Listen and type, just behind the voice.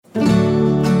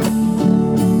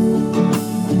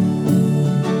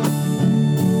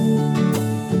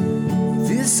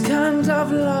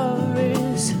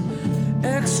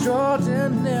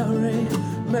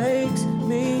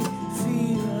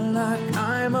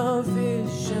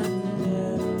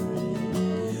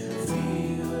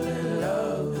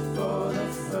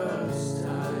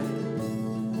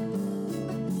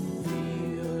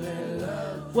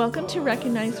Welcome to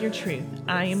Recognize Your Truth.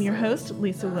 I am your host,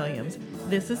 Lisa Williams.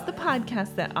 This is the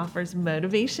podcast that offers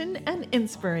motivation and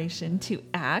inspiration to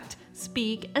act,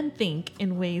 speak, and think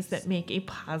in ways that make a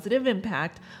positive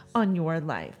impact on your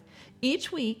life.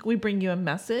 Each week, we bring you a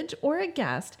message or a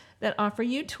guest that offer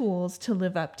you tools to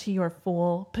live up to your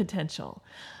full potential.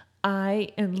 I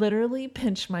literally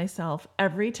pinch myself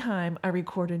every time I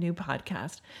record a new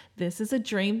podcast. This is a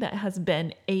dream that has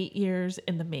been 8 years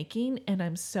in the making, and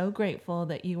I'm so grateful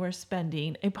that you are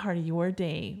spending a part of your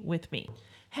day with me.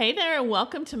 Hey there, and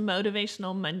welcome to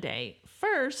Motivational Monday.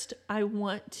 First, I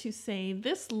want to say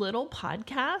this little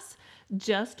podcast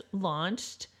just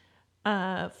launched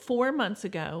 4 months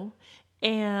ago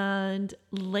and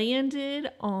landed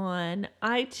on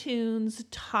iTunes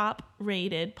top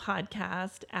rated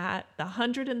podcast at the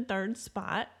 103rd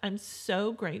spot. I'm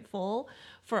so grateful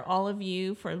for all of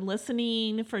you for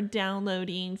listening, for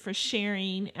downloading, for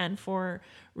sharing, and for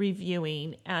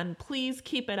reviewing. And please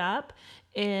keep it up.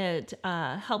 It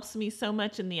helps me so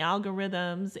much in the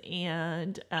algorithms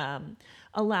and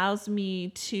allows me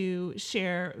to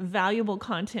share valuable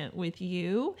content with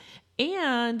you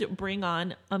and bring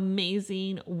on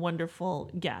amazing, wonderful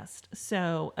guests.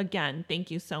 So again, thank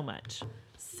you so much.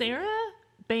 Sarah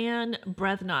Ban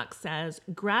Brethnock says,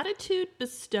 gratitude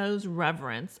bestows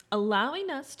reverence,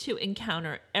 allowing us to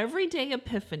encounter everyday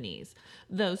epiphanies,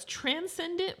 those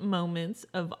transcendent moments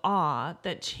of awe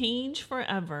that change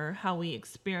forever how we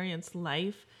experience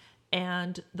life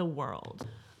and the world.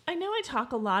 I know I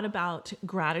talk a lot about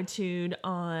gratitude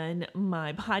on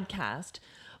my podcast,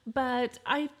 but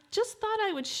I just thought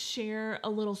I would share a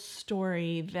little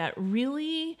story that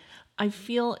really I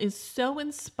feel is so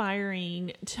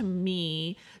inspiring to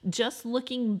me, just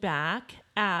looking back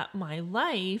at my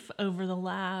life over the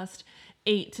last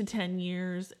 8 to 10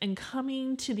 years and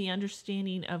coming to the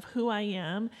understanding of who I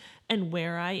am and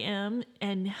where I am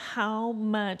and how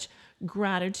much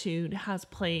gratitude has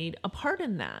played a part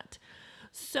in that.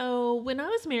 So when I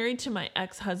was married to my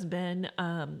ex-husband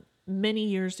many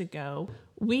years ago,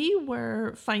 we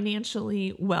were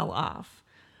financially well off,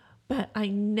 but I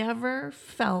never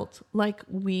felt like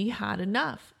we had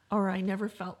enough, or I never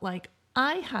felt like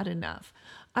I had enough.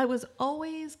 I was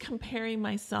always comparing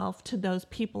myself to those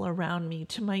people around me,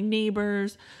 to my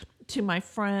neighbors, to my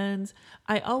friends.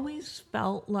 I always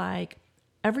felt like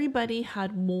everybody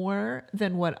had more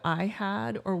than what I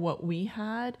had or what we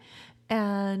had,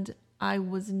 and I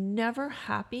was never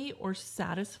happy or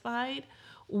satisfied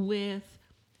with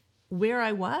where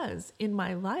I was in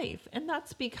my life. And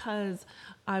that's because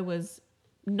I was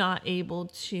not able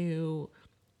to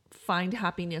find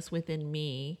happiness within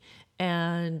me,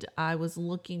 and I was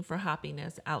looking for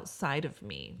happiness outside of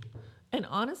me. And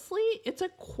honestly, it's a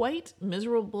quite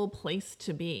miserable place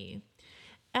to be.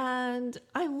 And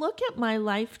I look at my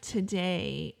life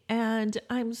today and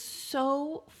I'm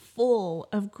so full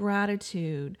of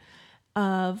gratitude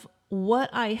of what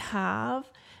I have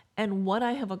and what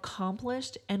I have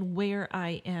accomplished and where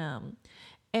I am.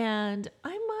 And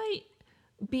I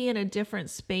might be in a different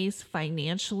space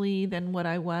financially than what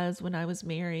I was when I was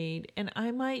married. And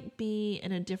I might be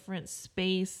in a different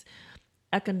space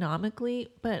economically,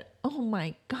 but oh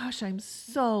my gosh, I'm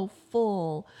so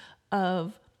full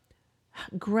of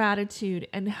gratitude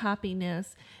and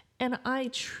happiness. And I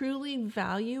truly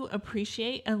value,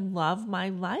 appreciate, and love my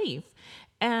life.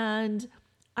 And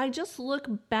I just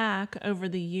look back over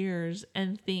the years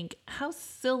and think how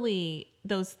silly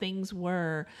those things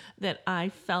were that I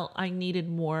felt I needed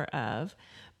more of,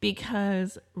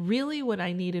 because really what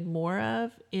I needed more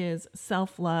of is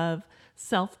self-love,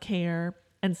 self-care,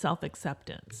 and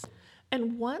self-acceptance.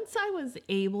 And once I was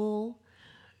able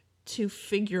to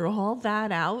figure all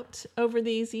that out over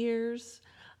these years,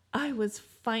 I was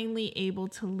finally able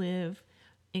to live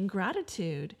in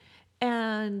gratitude.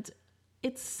 And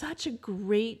it's such a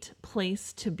great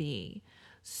place to be.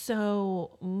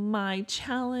 So my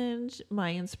challenge,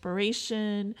 my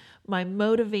inspiration, my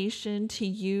motivation to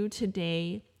you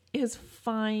today is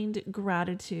find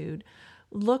gratitude.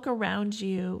 Look around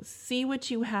you, see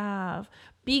what you have,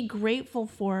 be grateful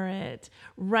for it,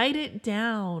 write it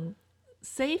down,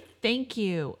 say thank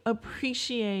you,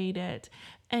 appreciate it,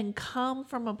 and come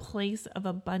from a place of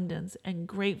abundance and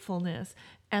gratefulness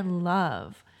and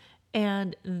love.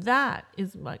 And that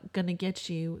is what going to get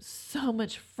you so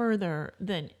much further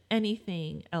than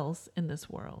anything else in this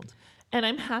world. And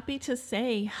I'm happy to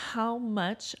say how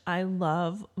much I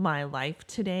love my life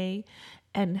today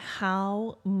and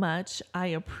how much I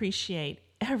appreciate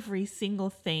every single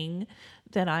thing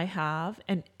that I have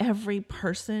and every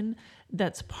person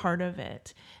that's part of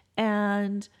it.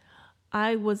 And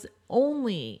I was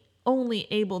only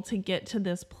able to get to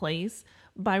this place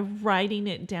by writing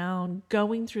it down,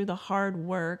 going through the hard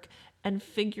work, and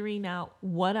figuring out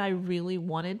what I really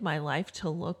wanted my life to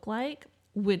look like,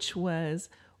 which was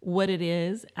what it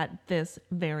is at this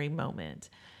very moment.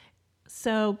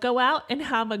 So go out and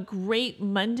have a great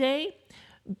Monday.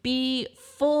 Be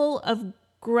full of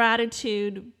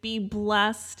gratitude, be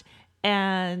blessed,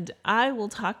 and I will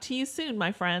talk to you soon,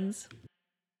 my friends.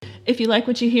 If you like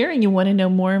what you hear and you want to know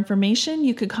more information,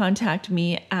 you could contact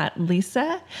me at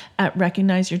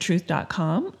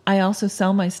lisa@recognizeyourtruth.com. I also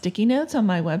sell my sticky notes on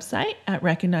my website at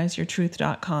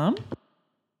recognizeyourtruth.com.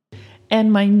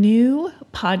 And my new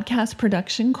podcast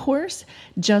production course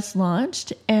just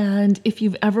launched. And if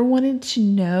you've ever wanted to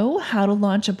know how to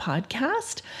launch a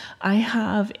podcast, I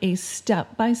have a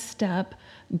step-by-step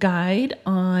guide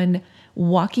on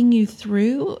walking you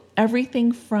through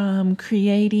everything from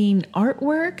creating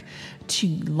artwork to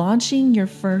launching your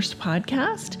first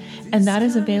podcast. And that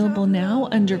is available now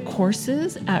under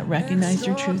courses at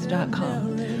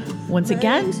recognizeyourtruth.com. Once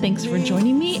again, thanks for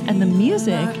joining me. And the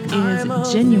music is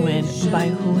Genuine by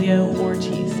Julio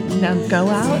Ortiz. Now go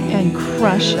out and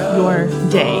crush your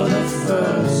day.